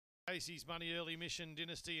Casey's Money, Early Mission,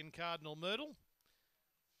 Dynasty and Cardinal Myrtle.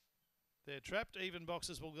 They're trapped. Even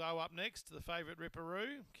boxes will go up next. The favourite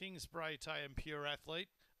Ripperoo, Kingsbury Tay and Pure Athlete.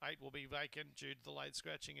 8 will be vacant due to the late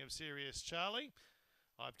scratching of Serious Charlie.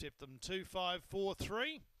 I've tipped them 2, 5, 4,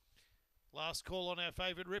 3. Last call on our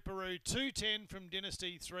favourite Ripperoo, 210 from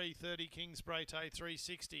Dynasty, 330 Kingsbury Tay,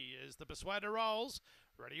 360 as the Persuader rolls.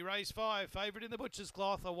 Ready, race 5. Favourite in the Butcher's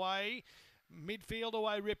Cloth away. Midfield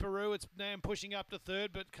away Ripperoo. It's now pushing up to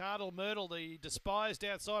third, but Cardinal Myrtle, the despised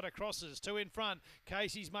outsider, crosses. 2 in front.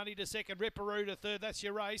 Casey's Money to second. Ripperoo to third. That's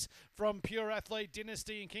your race from Pure Athlete,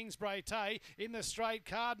 Dynasty and Kingsbury Tay. In the straight,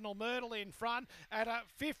 Cardinal Myrtle in front at a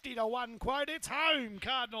 50-1 quote. It's home,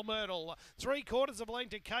 Cardinal Myrtle. 3/4 of a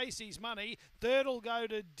length to Casey's Money. Third will go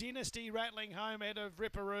to Dynasty, rattling home out of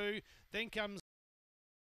Ripperoo. Then comes